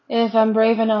If I'm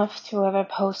brave enough to ever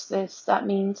post this, that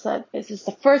means that this is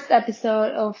the first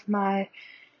episode of my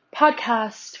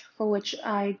podcast for which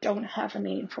I don't have a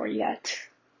name for yet.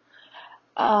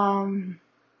 Um,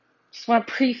 just want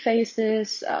to preface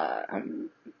this. I'm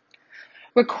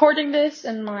recording this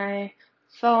in my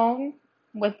phone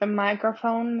with the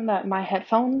microphone that my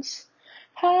headphones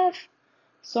have.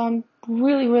 So I'm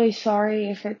really, really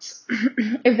sorry if it's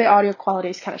if the audio quality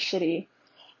is kind of shitty.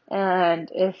 And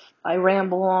if I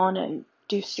ramble on and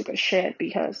do stupid shit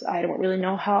because I don't really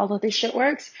know how all of this shit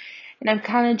works. And I'm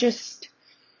kind of just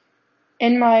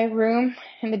in my room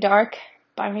in the dark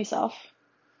by myself.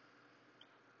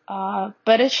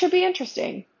 But it should be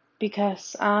interesting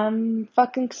because I'm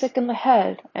fucking sick in the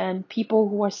head. And people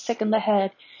who are sick in the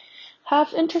head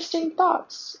have interesting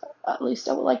thoughts. At least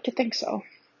I would like to think so.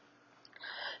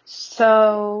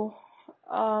 So,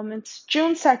 it's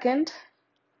June 2nd.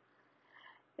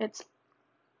 It's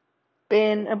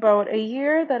been about a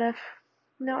year a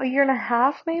year and a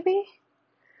half maybe,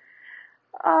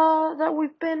 that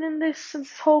we've been in this since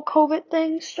this whole COVID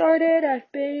thing started.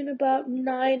 I've been about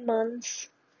 9 months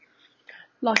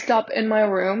locked up in my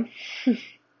room.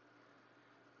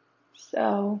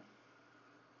 So,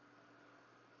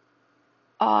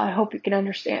 I hope you can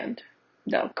understand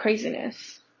the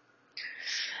craziness.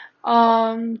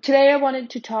 Today I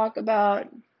wanted to talk about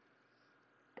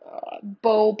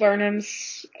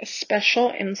Burnham's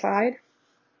special Inside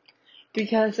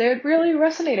because it really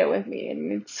resonated with me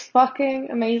and it's fucking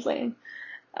amazing.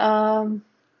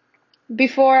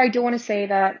 Before I do want to say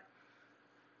that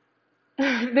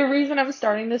the reason I'm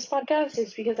starting this podcast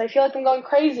is because I feel like I'm going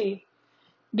crazy.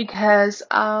 Because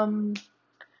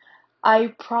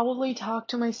I probably talk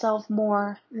to myself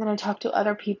more than I talk to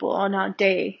other people on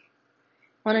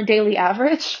a daily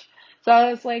average. So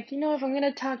I was like, if I'm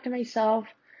gonna talk to myself,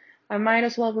 I might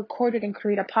as well record it and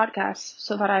create a podcast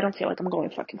so that I don't feel like I'm going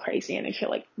fucking crazy and I feel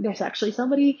like there's actually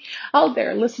somebody out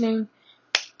there listening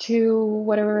to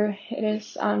whatever it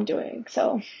is I'm doing.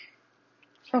 So,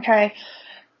 okay.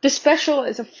 The special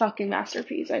is a fucking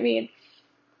masterpiece. I mean,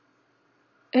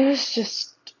 it was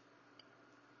just,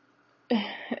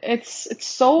 it's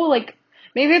so like,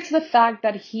 maybe it's the fact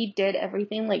that he did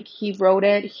everything, like he wrote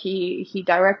it, he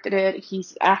directed it,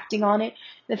 he's acting on it.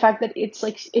 The fact that it's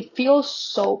like, it feels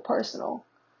so personal.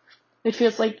 It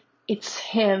feels like it's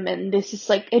him and this is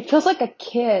like, it feels like a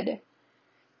kid,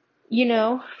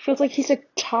 It feels like he's a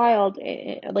child,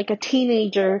 like a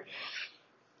teenager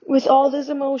with all these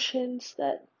emotions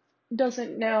that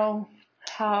doesn't know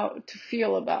how to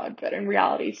feel about, but in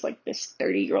reality it's like this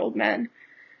 30-year-old man.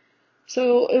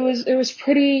 So it was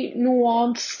pretty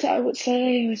nuanced, I would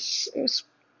say.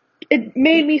 It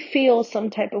made me feel some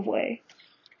type of way.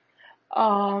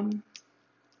 Um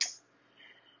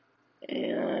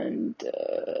and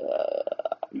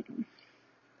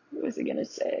what was I gonna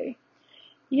say?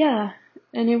 Yeah,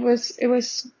 and it was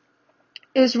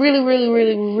really, really,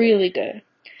 really, really good.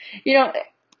 You know,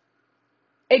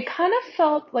 it kind of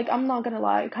felt like, I'm not gonna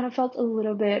lie, it kind of felt a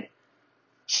little bit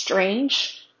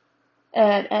strange,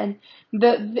 and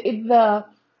the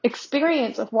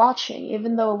experience of watching,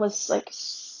 even though it was like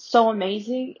so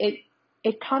amazing,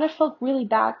 it kind of felt really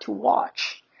bad to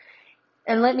watch.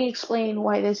 And let me explain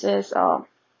why this is,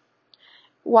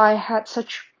 why I had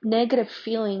such negative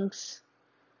feelings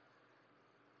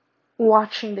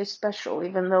watching this special,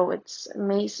 even though it's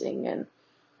amazing. And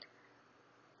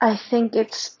I think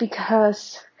it's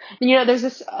because, there's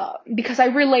this, because I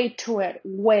relate to it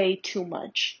way too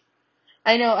much.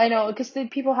 I know, because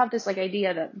people have this like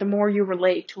idea that the more you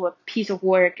relate to a piece of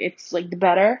work, it's like the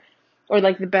better, or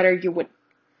like the better you would,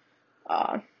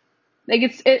 uh,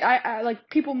 like like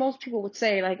most people would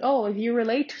say like, oh, if you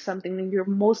relate to something, then you're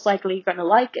most likely gonna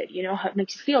like it. You know how it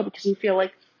makes you feel because you feel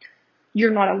like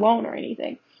you're not alone or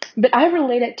anything. But I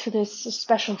related to this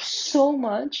special so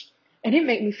much, and it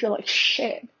made me feel like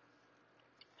shit.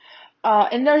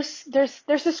 And there's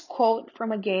this quote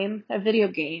from a video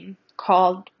game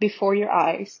called Before Your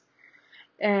Eyes,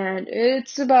 and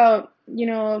it's about,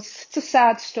 it's a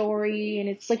sad story and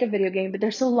it's like a video game, but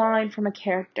there's a line from a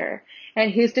character and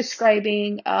he's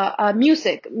describing a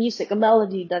a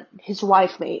melody that his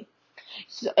wife made.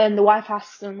 So, and the wife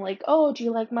asks him like, oh, do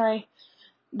you like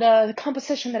the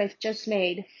composition that I've just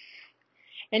made?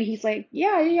 And he's like,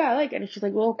 yeah, I like it. And she's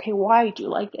like, well, okay, why do you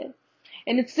like it?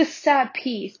 And it's this sad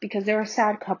piece because they're a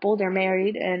sad couple, they're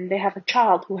married, and they have a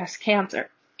child who has cancer.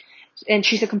 And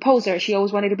she's a composer. She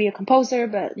always wanted to be a composer,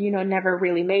 but, never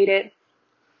really made it.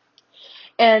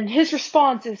 And his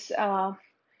response is,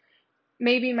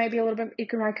 maybe might be a little bit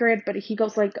inaccurate, but he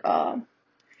goes like, I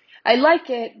like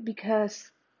it because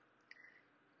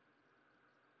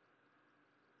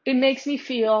it makes me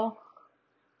feel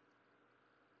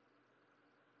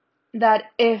that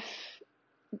if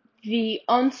the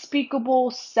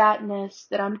unspeakable sadness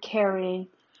that I'm carrying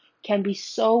can be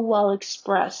so well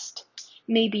expressed,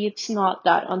 maybe it's not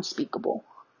that unspeakable.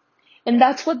 And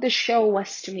that's what the show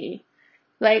was to me.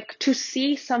 Like, to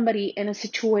see somebody in a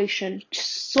situation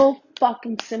so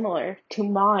fucking similar to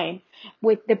mine,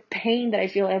 with the pain that I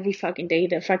feel every fucking day,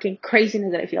 the fucking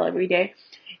craziness that I feel every day,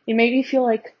 it made me feel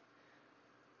like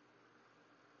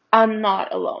I'm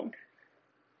not alone.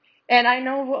 And I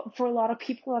know for a lot of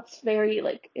people that's very,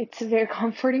 like, it's a very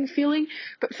comforting feeling,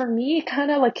 but for me, it kind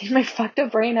of, like, in my fucked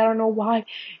up brain, I don't know why,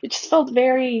 it just felt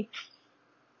very,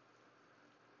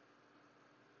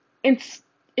 it's,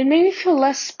 it made me feel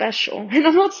less special. And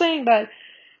I'm not saying that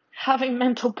having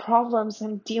mental problems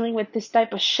and dealing with this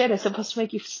type of shit is supposed to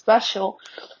make you special,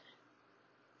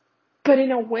 but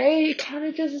in a way, it kind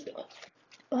of just,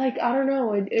 like, I don't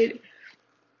know, it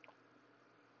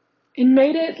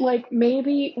made it like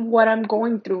maybe what I'm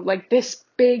going through, like this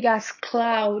big ass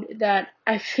cloud that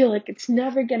I feel like it's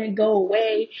never gonna go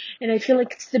away, and I feel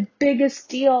like it's the biggest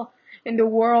deal in the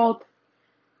world.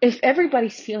 If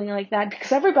everybody's feeling like that,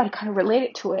 because everybody kind of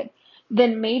related to it,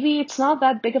 then maybe it's not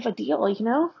that big of a deal, you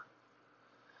know?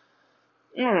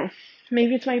 Mm.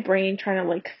 Maybe it's my brain trying to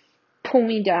like pull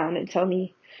me down and tell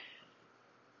me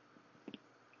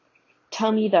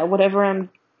that whatever I'm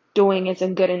doing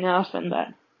isn't good enough, and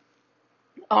that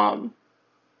um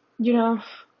you know,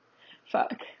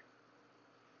 fuck.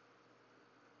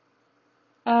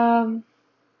 Um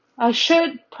I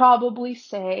should probably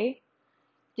say,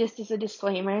 just as a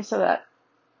disclaimer, so that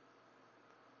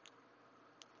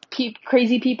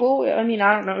crazy people, I mean,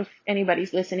 I don't know if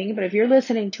anybody's listening, but if you're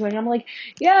listening to it, I'm like,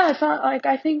 yeah, I thought, like,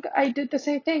 I think I did the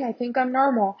same thing. I think I'm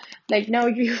normal. Like, no,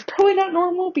 you're probably not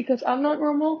normal because I'm not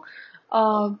normal.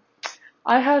 Um,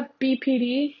 I have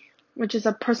BPD, which is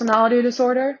a personality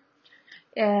disorder,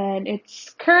 and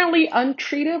it's currently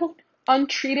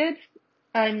untreated.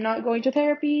 I'm not going to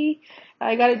therapy.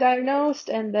 I got it diagnosed,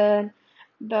 and then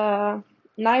the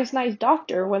nice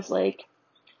doctor was like,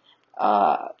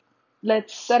 uh,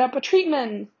 let's set up a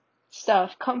treatment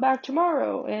stuff. Come back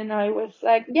tomorrow. And I was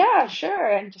like, yeah, sure.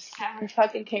 And just haven't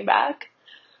fucking came back.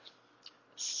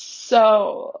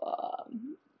 So,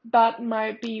 that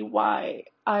might be why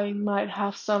I might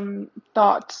have some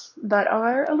thoughts that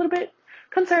are a little bit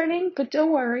concerning, but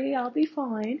don't worry, I'll be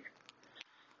fine.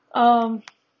 Um,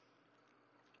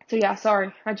 so yeah,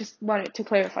 sorry. I just wanted to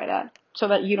clarify that so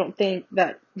that you don't think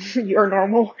that you're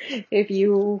normal if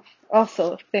you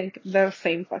also think the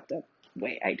same fucked up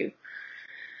way I do.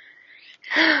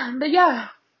 But yeah.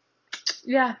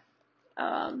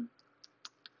 Um,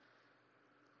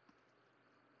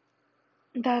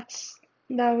 that's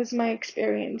that was my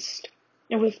experience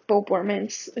with Bob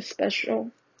Borman's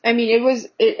special. I mean,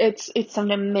 it's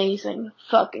an amazing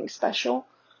fucking special,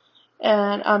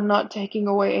 and I'm not taking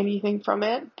away anything from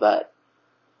it, but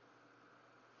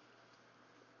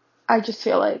I just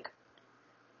feel like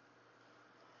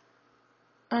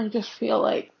I just feel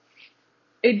like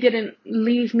it didn't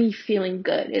leave me feeling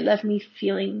good. It left me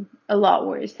feeling a lot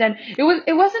worse. Then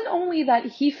it wasn't only that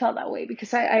he felt that way,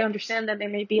 because I understand that there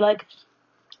may be like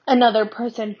another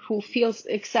person who feels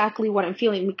exactly what I'm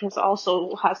feeling, because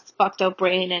also has fucked up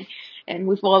brain, and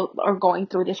we've all are going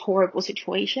through this horrible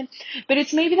situation. But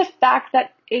it's maybe the fact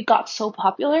that it got so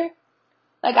popular.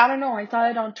 Like, I don't know, I saw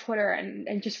it on Twitter,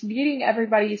 and just reading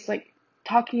everybody's like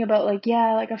talking about like,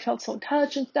 yeah, like I felt so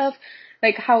touched and stuff,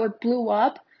 like how it blew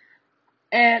up.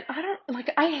 And I don't like,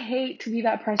 I hate to be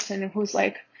that person who's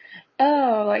like,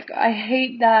 oh, like I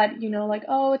hate that, like,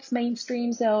 oh, it's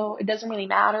mainstream, so it doesn't really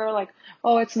matter. Like,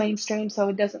 oh, it's mainstream, so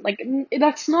it doesn't, like,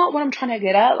 that's not what I'm trying to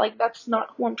get at. Like, that's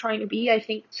not who I'm trying to be. I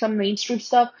think some mainstream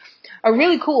stuff are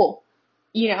really cool,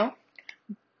 you know?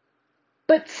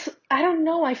 But I don't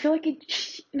know. I feel like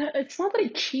it's not that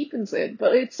it cheapens it,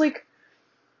 but it's like,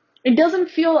 it doesn't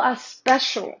feel as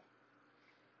special,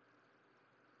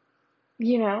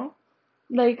 you know?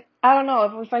 Like, I don't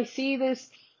know. If I see this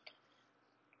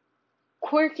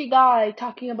quirky guy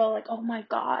talking about like, oh my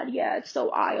god, yeah, it's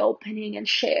so eye-opening and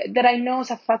shit, that I know is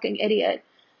a fucking idiot.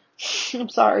 I'm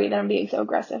sorry that I'm being so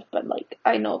aggressive, but like,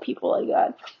 I know people like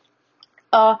that.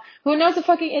 Who knows a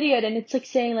fucking idiot, and it's like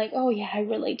saying like, oh yeah, I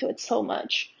relate to it so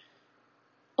much.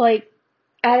 Like,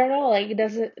 I don't know, like, it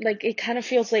doesn't, like, it kind of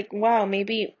feels like, wow,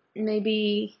 maybe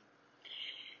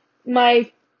my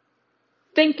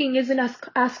thinking isn't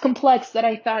as complex that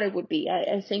I thought it would be.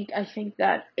 I think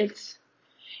that I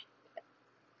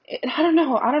don't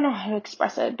know how to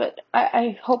express it, but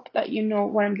I hope that you know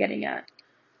what I'm getting at.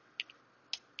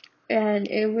 and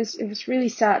it was really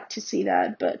sad to see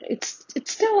that, but it's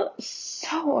still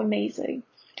so amazing.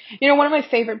 One of my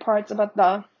favorite parts about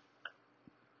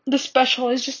the special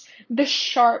is just the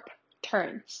sharp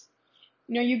turns.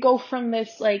 You go from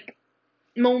this like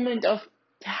moment of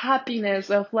happiness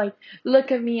of like,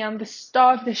 look at me, I'm the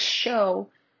star of the show,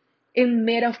 in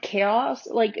mid of chaos.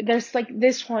 Like there's like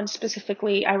this one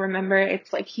specifically, I remember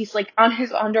it's like he's like on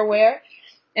his underwear,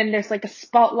 and there's like a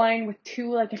spotlight with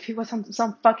two, like if he was on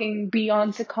some fucking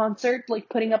Beyonce concert, like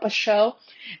putting up a show,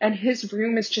 and his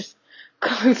room is just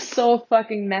so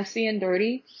fucking messy and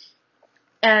dirty.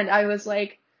 And I was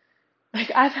like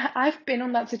I've been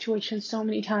on that situation so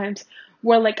many times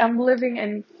where like I'm living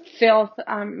in filth,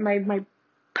 my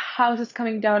house is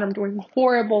coming down, I'm doing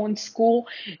horrible in school,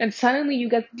 and suddenly you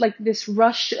get like this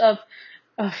rush of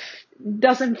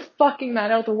doesn't fucking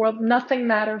matter the world, nothing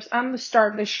matters. I'm the star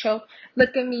of this show.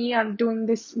 Look at me, I'm doing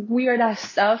this weird ass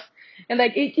stuff, and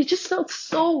like it just felt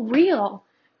so real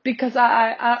because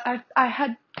I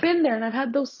had been there and I've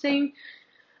had those same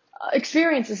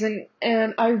experiences,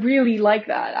 and I really like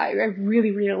that. I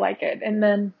really really like it. And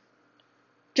then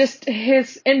just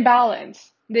his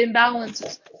imbalance, the imbalance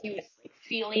he was like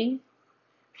feeling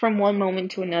from one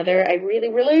moment to another. I really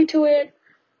relate to it.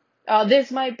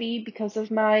 This might be because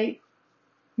of my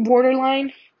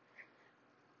borderline,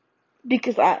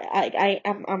 because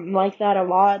I'm like that a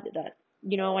lot. That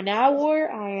an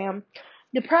hour I am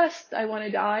depressed, I want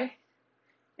to die,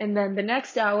 and then the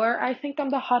next hour I think I'm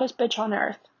the hottest bitch on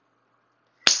earth,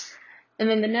 and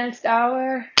then the next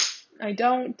hour I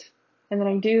don't, and then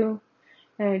I do,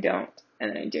 and I don't, and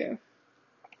then I do,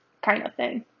 kind of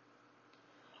thing.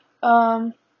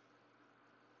 Um,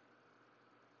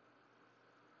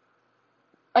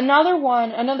 another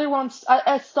one,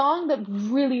 a song that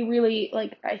really, really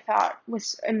like I thought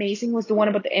was amazing was the one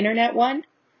about the internet one.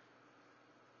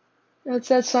 It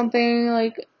says something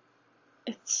like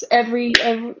it's every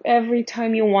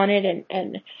time you want it,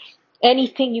 and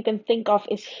anything you can think of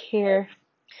is here.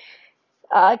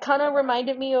 It kind of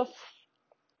reminded me of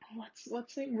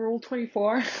what's it, Rule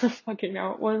 24? Fucking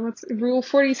know. What's Rule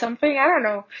 40 something? I don't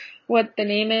know what the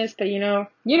name is, but you know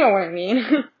what I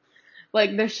mean.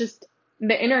 Like there's just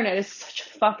the internet is such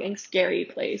a fucking scary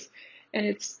place, and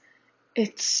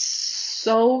it's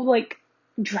so like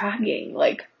dragging.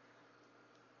 Like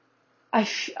I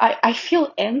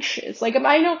feel anxious. Like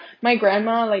I know my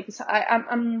grandma. Like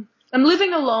I'm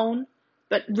living alone,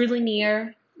 but really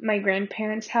near my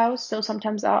grandparents' house. So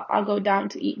sometimes I'll go down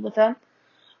to eat with them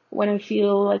when I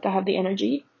feel like I have the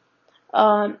energy.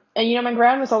 And my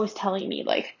grandma's always telling me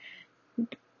like,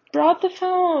 drop the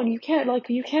phone. You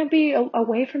can't be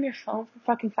away from your phone for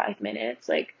fucking 5 minutes.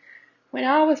 Like when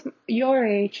I was your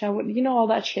age, I would all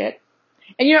that shit.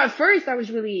 And at first I was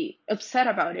really upset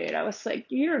about it. I was like,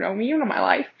 you don't know me, you don't know my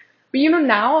life. But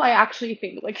now I actually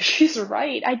think like she's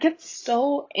right. I get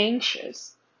so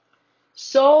anxious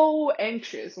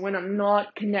when I'm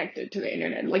not connected to the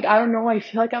internet. Like I don't know, I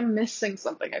feel like I'm missing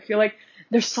something. I feel like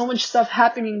there's so much stuff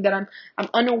happening that I'm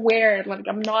unaware, like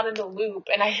I'm not in the loop,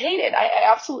 and I hate it. I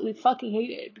absolutely fucking hate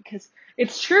it because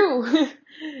it's true.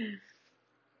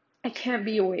 I can't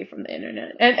be away from the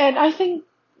internet. And I think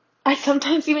I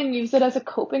sometimes even use it as a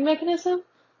coping mechanism.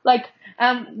 Like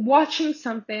I'm watching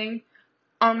something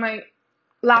on my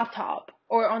laptop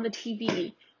or on the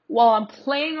TV while I'm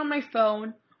playing on my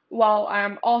phone, while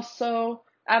I'm also,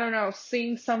 I don't know,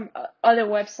 seeing some other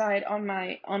website on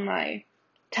my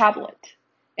tablet.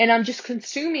 And I'm just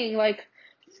consuming like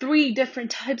three different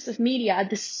types of media at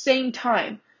the same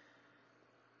time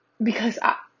because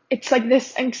it's like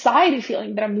this anxiety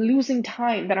feeling that I'm losing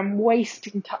time, that I'm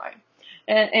wasting time.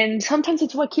 And sometimes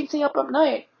it's what keeps me up at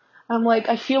night.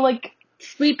 I feel like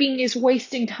sleeping is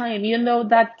wasting time, even though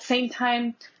that same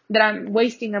time that I'm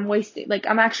wasting, like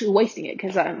I'm actually wasting it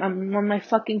because I'm on my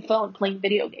fucking phone playing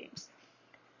video games.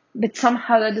 But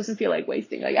somehow that doesn't feel like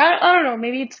wasting. Like I don't know,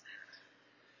 maybe it's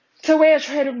a way I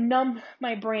try to numb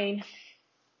my brain.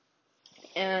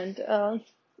 And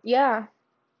yeah.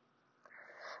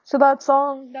 So that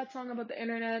song about the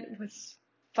internet was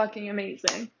fucking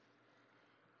amazing.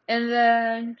 And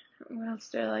then what else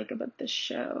do I like about this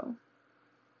show?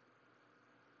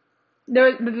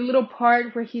 There the little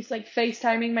part where he's like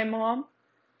FaceTiming my mom.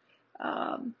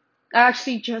 I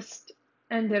actually just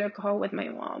ended a call with my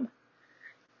mom,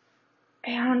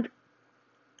 and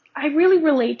I really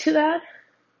relate to that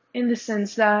in the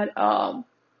sense that I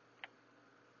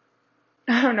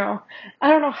don't know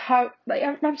how, like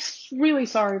I'm really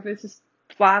sorry if this is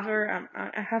flavor.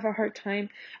 I have a hard time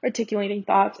articulating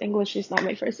thoughts. English is not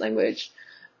my first language,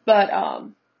 but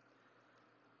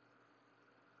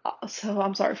so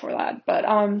I'm sorry for that. But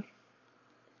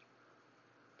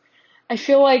I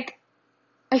feel like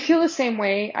I feel the same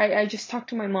way. I just talked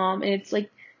to my mom, and it's like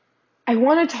I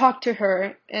want to talk to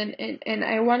her, and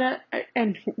I want to,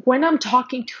 and when I'm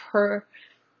talking to her,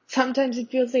 sometimes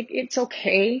it feels like it's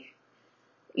okay.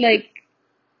 Like,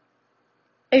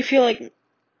 I feel like,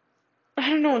 I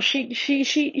don't know, she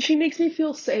makes me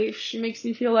feel safe. She makes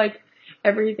me feel like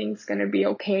everything's gonna be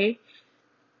okay.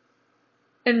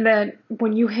 And then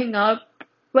when you hang up,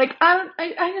 like,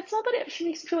 it's not that she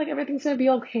makes me feel like everything's gonna be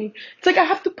okay. It's like I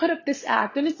have to put up this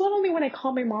act. And it's not only when I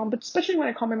call my mom, but especially when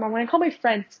I call my mom, when I call my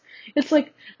friends. It's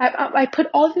like I put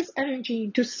all this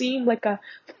energy to seem like a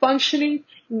functioning,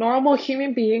 normal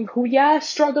human being who, yeah, is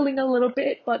struggling a little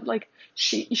bit, but like,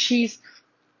 she's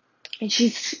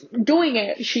doing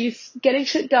it. She's getting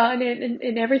shit done,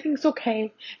 and everything's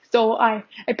okay. So I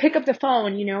pick up the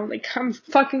phone, like I'm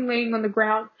fucking laying on the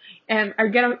ground, and I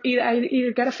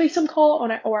either get a FaceTime call,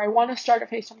 or I want to start a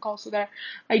FaceTime call so that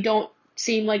I don't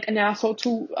seem like an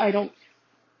asshole I don't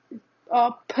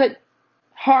put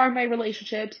harm my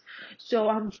relationships. So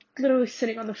I'm literally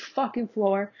sitting on the fucking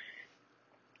floor,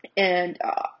 and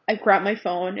I grab my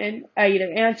phone, and I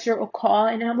either answer or call,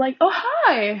 and I'm like, oh,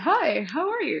 hi, how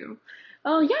are you?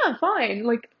 Oh, yeah, fine.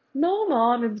 Like, no,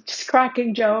 mom, and just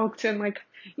cracking jokes, and like,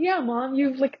 yeah, mom,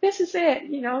 like, this is it.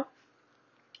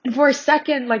 And for a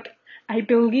second, like, I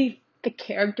believe the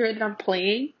character that I'm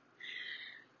playing,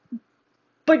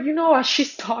 but as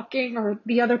she's talking, or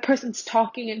the other person's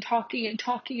talking and talking and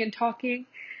talking and talking,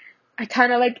 I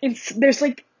kind of like, there's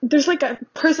like a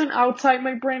person outside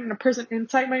my brain and a person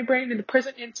inside my brain, and the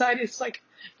person inside is like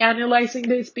analyzing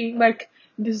this, being like,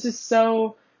 this is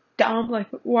so dumb, like,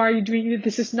 why are you doing it?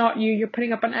 This is not you. You're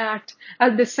putting up an act.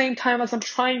 At the same time as I'm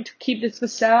trying to keep this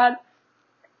facade.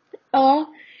 Oh,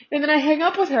 and then I hang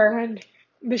up with her, and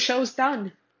the show's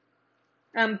done.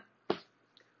 And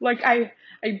like, I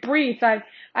breathe. I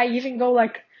even go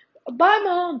like, bye,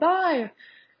 mom, bye.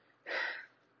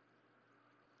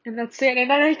 And that's it.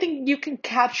 And I think you can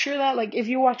capture that, like, if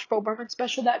you watch Burnham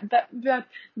special,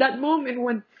 that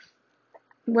moment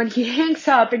when he hangs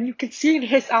up, and you can see in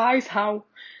his eyes how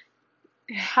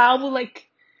like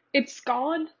it's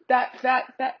gone. That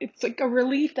it's like a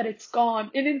relief that it's gone,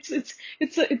 and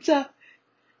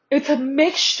it's a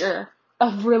mixture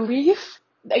of relief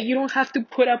that you don't have to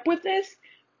put up with this,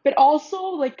 but also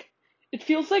like it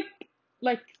feels like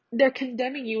they're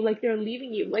condemning you, like they're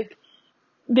leaving you, like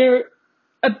they're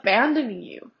abandoning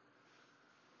you.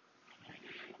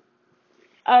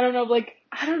 I don't know, like,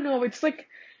 I don't know. It's like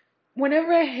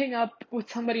whenever I hang up with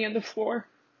somebody on the floor,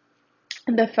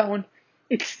 on the phone,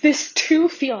 it's this two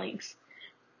feelings.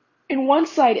 And one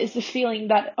side is the feeling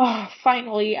that, oh,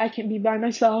 finally I can be by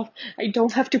myself. I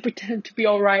don't have to pretend to be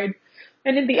alright.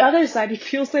 And then the other side, it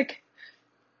feels like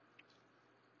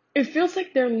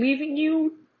they're leaving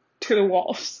you to the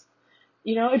wolves.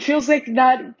 It feels like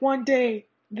that one day,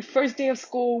 the first day of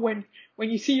school, when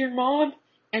you see your mom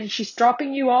and she's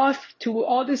dropping you off to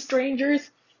all the strangers,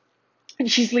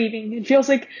 and she's leaving. It feels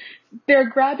like they're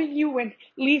grabbing you and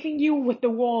leaving you with the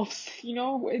wolves.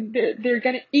 They're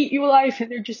gonna eat you alive,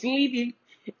 and they're just leaving,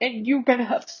 and you're gonna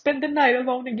have to spend the night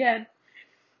alone again.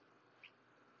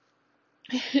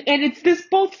 And it's this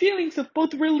both feelings of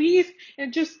both relief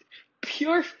and just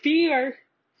pure fear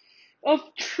of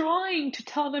trying to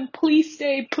tell them, please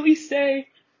stay,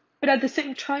 but at the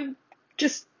same time,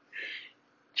 just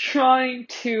trying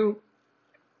to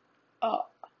uh,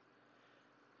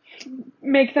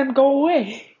 make them go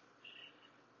away.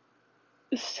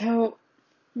 So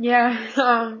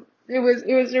yeah, it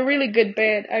was a really good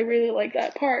bit. I really like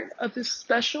that part of this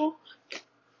special.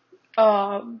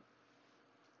 Um,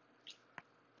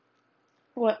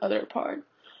 what other part?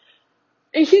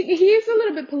 And he is a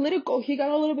little bit political. He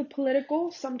got a little bit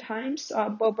political sometimes.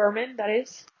 Bo Berman, that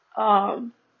is.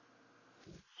 Um,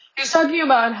 he was talking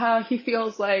about how he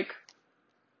feels like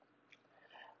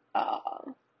uh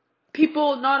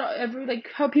people, not every, like,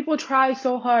 how people try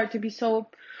so hard to be so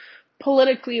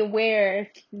politically aware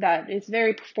that it's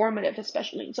very performative,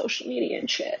 especially in social media and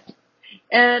shit.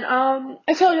 And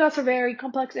I feel like that's a very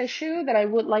complex issue that I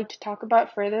would like to talk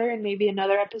about further, and maybe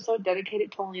another episode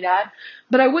dedicated to only that.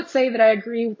 But I would say that I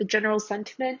agree with the general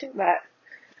sentiment that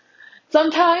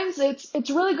sometimes it's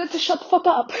really good to shut the fuck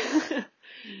up.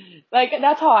 Like,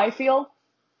 that's how I feel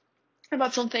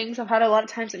about some things. I've had a lot of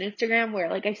times on Instagram where,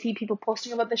 like, I see people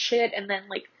posting about this shit, and then,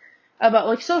 like, about,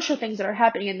 like, social things that are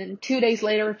happening, and then 2 days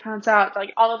later it turns out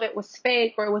like all of it was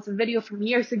fake, or it was a video from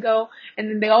years ago, and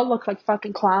then they all look like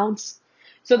fucking clowns.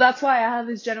 So that's why I have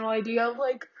this general idea of,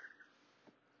 like,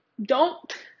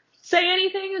 don't say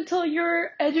anything until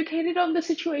you're educated on the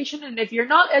situation, and if you're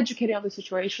not educated on the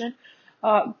situation,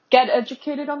 get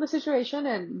educated on the situation,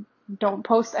 and Don't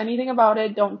post anything about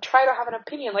it. Don't try to have an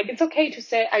opinion. Like, it's okay to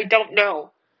say, I don't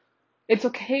know. It's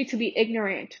okay to be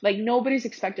ignorant. Like, nobody's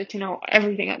expected to know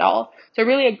everything at all. So I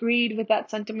really agreed with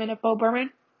that sentiment of Bo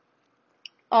Burnham.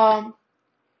 Um,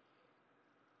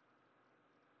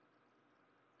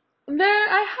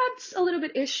 I had a little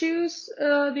bit issues.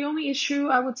 The only issue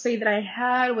I would say that I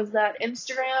had was that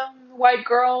Instagram, white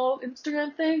girl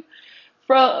Instagram thing.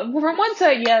 From one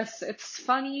side, yes, it's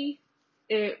funny.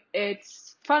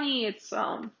 It's funny. It's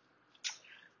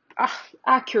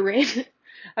accurate.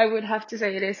 I would have to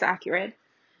say it is accurate.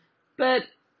 But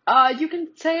you can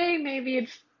say maybe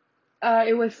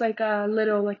it was like a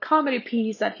little like comedy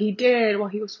piece that he did while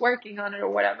he was working on it or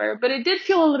whatever. But it did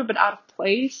feel a little bit out of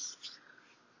place.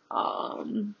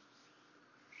 Um,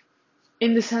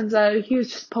 in the sense that he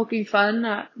was just poking fun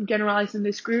at generalizing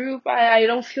this group. I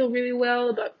don't feel really well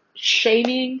about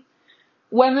shaming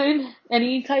women,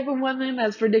 any type of women,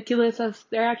 as ridiculous as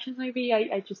their actions may be.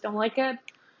 I just don't like it.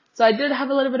 So I did have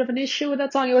a little bit of an issue with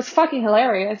that song. It was fucking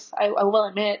hilarious, I will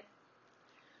admit.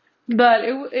 But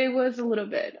it was a little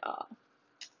bit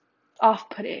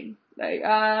off-putting. Like,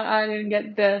 I didn't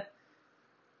get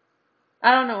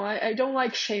I don't know, I don't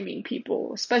like shaming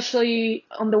people, especially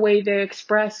on the way they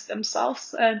express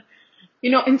themselves. And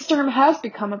Instagram has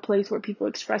become a place where people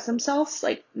express themselves,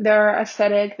 like their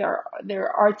aesthetic,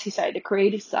 their artsy side, the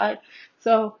creative side.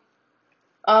 So,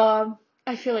 I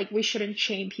feel like we shouldn't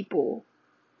shame people,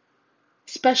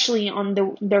 especially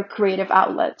on their creative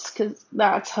outlets, because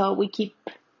that's how we keep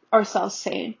ourselves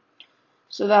sane.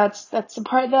 So that's the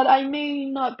part that I may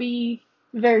not be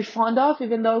very fond of,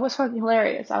 even though it was fucking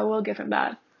hilarious. I will give him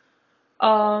that.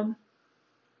 Um,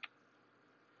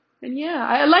 and yeah,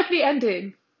 I like the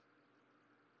ending.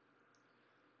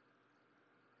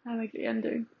 I like the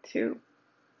ending too.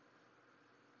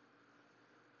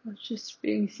 It's just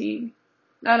being seen.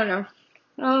 I don't know.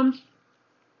 Um,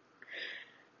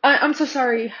 I'm so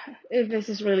sorry if this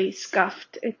is really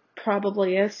scuffed. It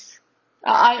probably is.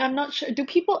 I'm not sure. Do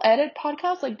people edit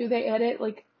podcasts? Like, do they edit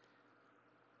like,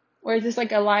 or is this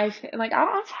like a live? Like, I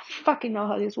don't fucking know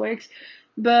how this works.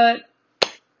 But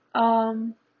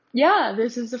yeah,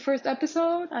 this is the first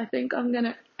episode. I think I'm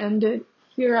gonna end it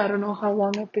here. I don't know how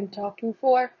long I've been talking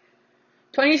for.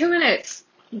 22 minutes.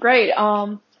 Great.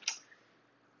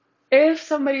 If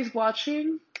somebody's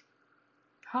watching,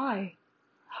 hi.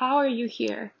 How are you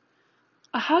here?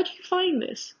 How do you find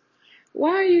this?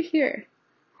 Why are you here?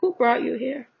 Who brought you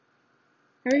here?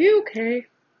 Are you okay?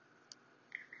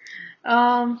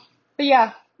 But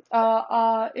yeah,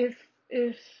 if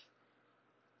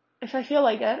if I feel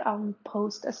like it, I'll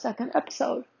post a second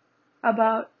episode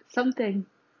about something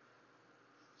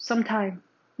sometime.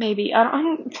 Maybe. I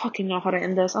don't fucking know how to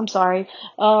end this. I'm sorry.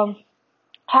 Um,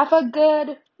 have a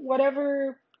good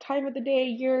whatever time of the day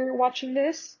you're watching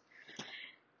this.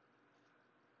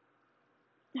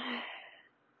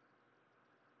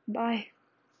 Bye.